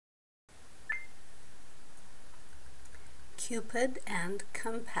Cupid and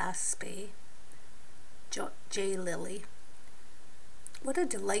Campaspe, J. Lyly. What a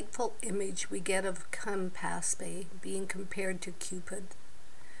delightful image we get of Campaspe being compared to Cupid.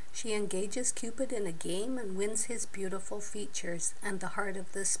 She engages Cupid in a game and wins his beautiful features and the heart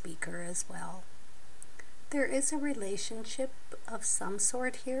of the speaker as well. There is a relationship of some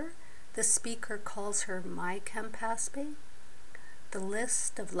sort here. The speaker calls her my Campaspe. The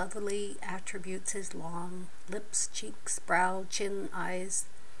list of lovely attributes is long: lips, cheeks, brow, chin, eyes,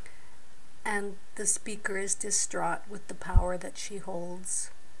 and the speaker is distraught with the power that she holds.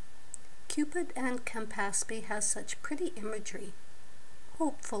 Cupid and Campaspe has such pretty imagery.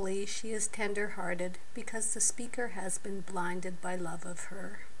 Hopefully she is tender-hearted because the speaker has been blinded by love of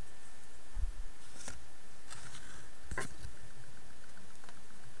her.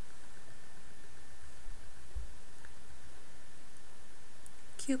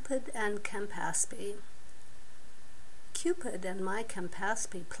 Cupid and Campaspe. Cupid and my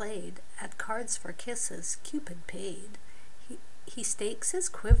Campaspe played, at cards for kisses Cupid paid. He stakes his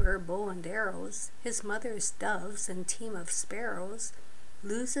quiver, bow and arrows, his mother's doves and team of sparrows,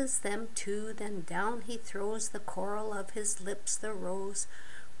 loses them too, then down he throws the coral of his lips, the rose,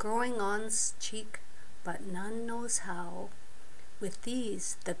 growing on's cheek, but none knows how. With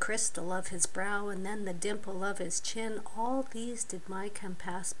these, the crystal of his brow, and then the dimple of his chin, all these did my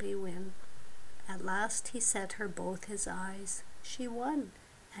Campaspe win. At last he set her both his eyes. She won,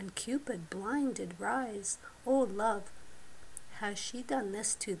 and Cupid blind did rise. O love, has she done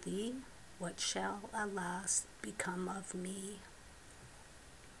this to thee? What shall, alas, become of me?